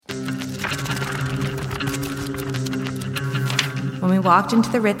walked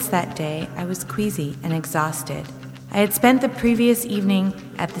into the Ritz that day, I was queasy and exhausted. I had spent the previous evening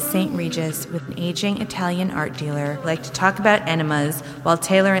at the St. Regis with an aging Italian art dealer who liked to talk about enemas while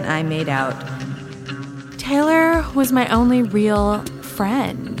Taylor and I made out. Taylor was my only real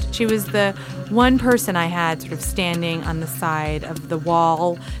friend. She was the one person I had sort of standing on the side of the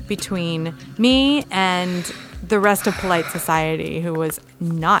wall between me and the rest of polite society who was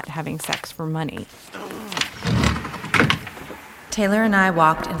not having sex for money. Taylor and I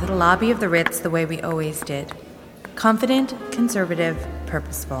walked into the lobby of the Ritz the way we always did. Confident, conservative,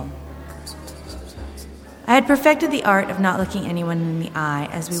 purposeful. I had perfected the art of not looking anyone in the eye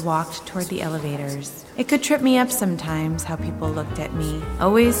as we walked toward the elevators. It could trip me up sometimes how people looked at me,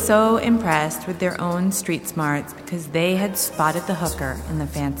 always so impressed with their own street smarts because they had spotted the hooker in the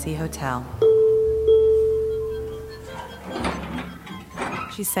fancy hotel.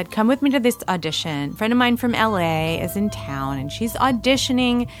 She said, come with me to this audition. A friend of mine from LA is in town, and she's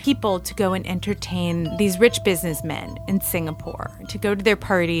auditioning people to go and entertain these rich businessmen in Singapore, to go to their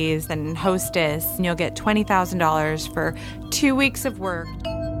parties and hostess, and you'll get $20,000 for 2 weeks of work.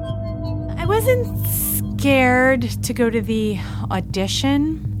 I wasn't scared to go to the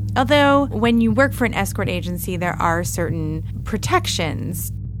audition, although when you work for an escort agency, there are certain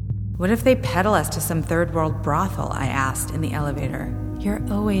protections. What if they peddle us to some third world brothel, I asked in the elevator. You're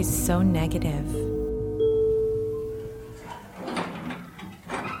always so negative.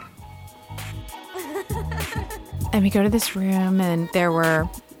 And we go to this room, and there were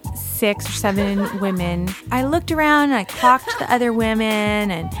 6 or 7 women. I looked around, and I clocked the other women,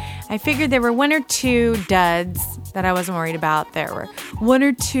 and I figured there were 1 or 2 duds that I wasn't worried about. There were 1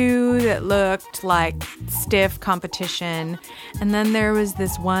 or 2 that looked like stiff competition. And then there was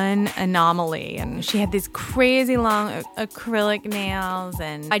this one anomaly, and she had these crazy long acrylic nails,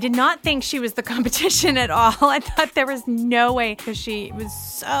 and I did not think she was the competition at all. I thought there was no way because she was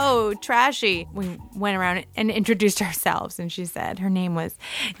so trashy. We went around and introduced ourselves, and she said her name was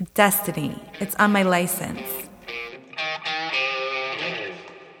Destiny. It's on my license.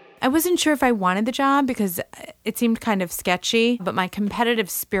 I wasn't sure if I wanted the job because it seemed kind of sketchy, but my competitive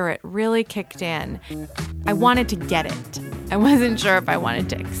spirit really kicked in. I wanted to get it. I wasn't sure if I wanted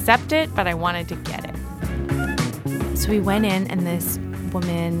to accept it, but I wanted to get it. So we went in, and this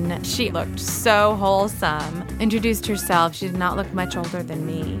woman, she looked so wholesome, introduced herself. She did not look much older than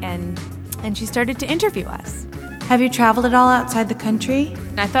me, and she started to interview us. Have you traveled at all outside the country?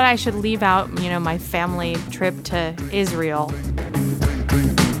 I thought I should leave out, my family trip to Israel.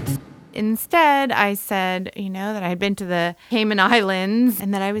 Instead, I said, that I had been to the Cayman Islands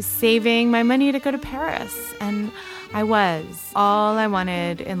and that I was saving my money to go to Paris. And I was. All I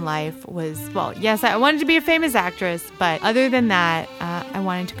wanted in life was, yes, I wanted to be a famous actress, but other than that, I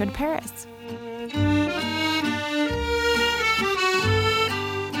wanted to go to Paris.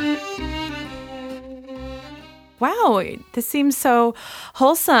 Wow, this seems so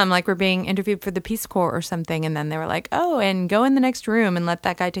wholesome, like we're being interviewed for the Peace Corps or something. And then they were like, oh, and go in the next room and let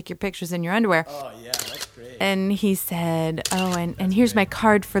that guy take your pictures in your underwear. Oh, yeah, that's great. And he said, and here's my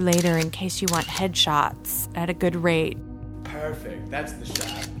card for later in case you want headshots at a good rate. Perfect, that's the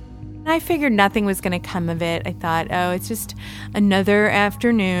shot. I figured nothing was going to come of it. I thought, it's just another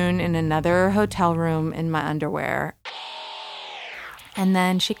afternoon in another hotel room in my underwear. And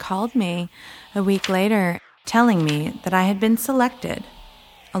then she called me a week later, telling me that I had been selected,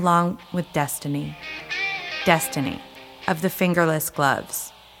 along with Destiny. Destiny, of the fingerless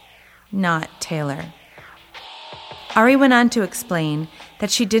gloves, not Taylor. Ari went on to explain that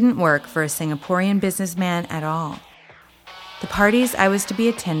she didn't work for a Singaporean businessman at all. The parties I was to be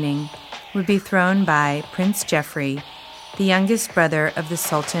attending would be thrown by Prince Jeffrey, the youngest brother of the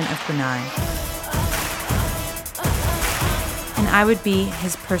Sultan of Brunei. And I would be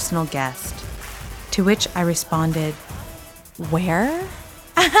his personal guest. To which I responded, where?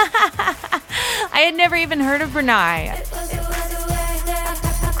 I had never even heard of Brunei.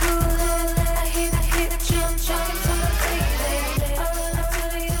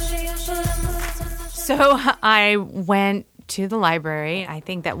 So I went to the library. I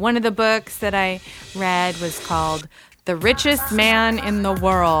think that one of the books that I read was called The Richest Man in the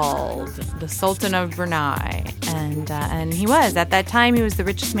World, the Sultan of Brunei. And he was. At that time, he was the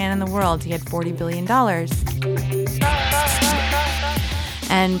richest man in the world. He had $40 billion.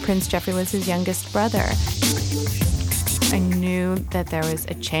 And Prince Jeffrey was his youngest brother. I knew that there was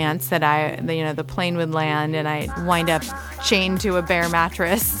a chance that the plane would land and I'd wind up chained to a bare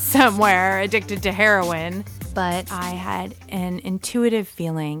mattress somewhere, addicted to heroin. But I had an intuitive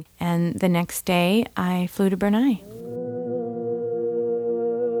feeling. And the next day, I flew to Brunei.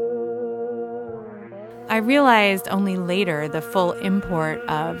 I realized only later the full import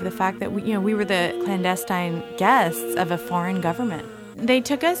of the fact that we were the clandestine guests of a foreign government. They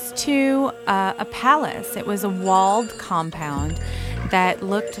took us to a palace. It was a walled compound that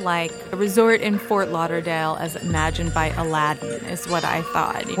looked like a resort in Fort Lauderdale as imagined by Aladdin, is what I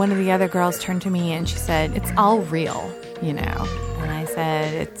thought. One of the other girls turned to me and she said, "It's all real, you know." And I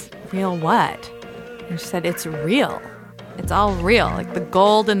said, "It's real what?" And she said, "It's real. It's all real. Like the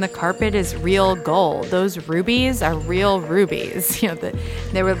gold in the carpet is real gold. Those rubies are real rubies."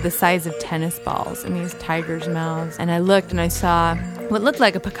 They were the size of tennis balls in these tigers' mouths. And I looked and I saw what looked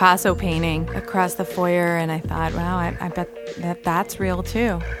like a Picasso painting across the foyer, and I thought, wow, I bet that's real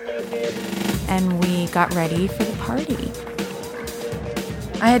too. And we got ready for the party.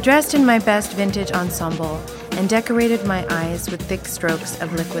 I had dressed in my best vintage ensemble and decorated my eyes with thick strokes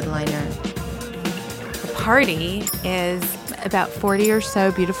of liquid liner. The party is about 40 or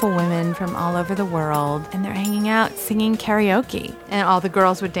so beautiful women from all over the world, and they're hanging out singing karaoke. And all the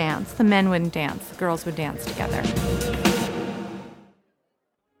girls would dance. The men wouldn't dance. The girls would dance together.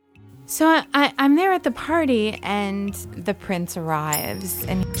 So I'm there at the party, and the prince arrives,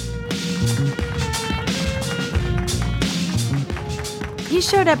 and he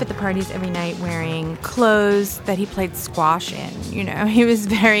showed up at the parties every night wearing clothes that he played squash in. He was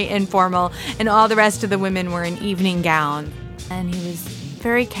very informal, and all the rest of the women were in evening gowns. And he was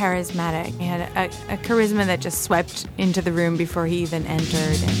very charismatic. He had a charisma that just swept into the room before he even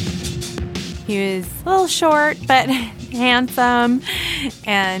entered. And he was a little short, but handsome.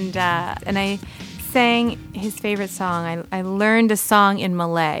 And I sang his favorite song. I learned a song in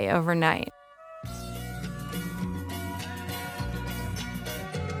Malay overnight.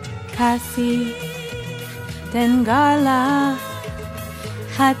 Kasih dengarlah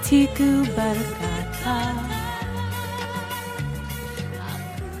hatiku berkata.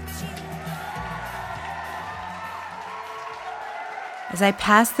 As I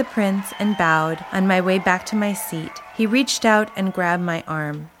passed the prince and bowed on my way back to my seat, he reached out and grabbed my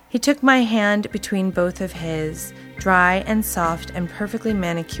arm. He took my hand between both of his, dry and soft and perfectly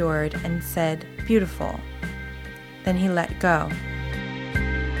manicured, and said, "Beautiful." Then he let go.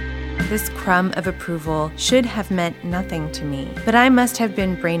 This crumb of approval should have meant nothing to me, but I must have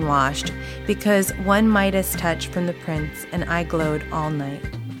been brainwashed because one Midas touch from the prince and I glowed all night.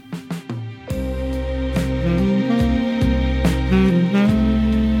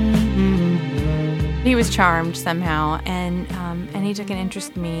 He was charmed somehow, and he took an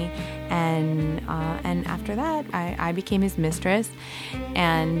interest in me, and after that, I became his mistress,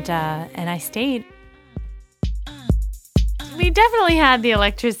 and I stayed. We definitely had the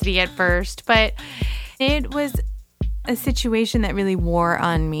electricity at first, but it was a situation that really wore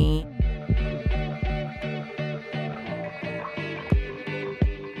on me.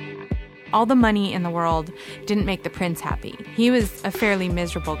 All the money in the world didn't make the prince happy. He was a fairly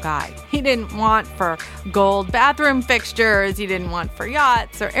miserable guy. He didn't want for gold bathroom fixtures. He didn't want for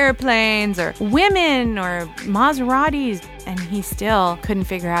yachts or airplanes or women or Maseratis. And he still couldn't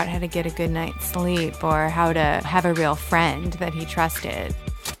figure out how to get a good night's sleep or how to have a real friend that he trusted.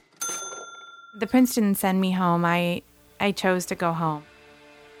 The prince didn't send me home. I chose to go home.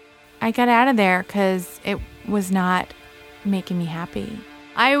 I got out of there because it was not making me happy.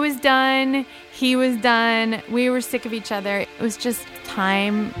 I was done. He was done. We were sick of each other. It was just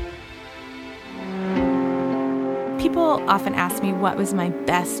time. People often ask me what was my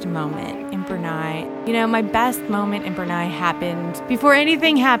best moment in Brunei. My best moment in Brunei happened before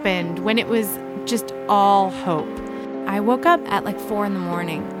anything happened, when it was just all hope. I woke up at 4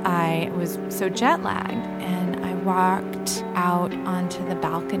 a.m. I was so jet lagged, and I walked out onto the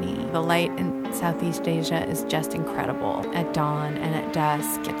balcony. The light in Southeast Asia is just incredible at dawn and at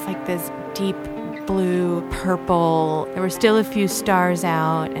dusk. It's like this deep blue, purple. There were still a few stars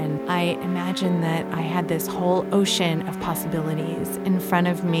out, and I imagined that I had this whole ocean of possibilities in front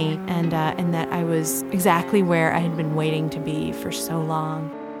of me, and that I was exactly where I had been waiting to be for so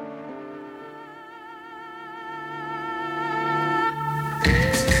long.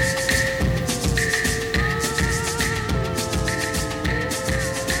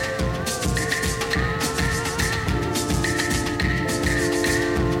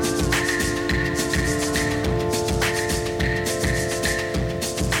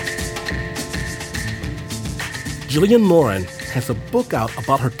 Jillian Lauren has a book out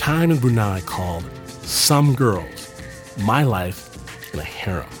about her time in Brunei called Some Girls, My Life in a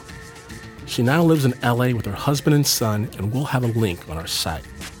Harem. She now lives in LA with her husband and son, and we'll have a link on our site.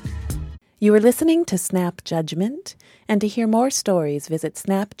 You are listening to Snap Judgment, and to hear more stories, visit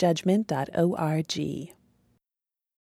snapjudgment.org.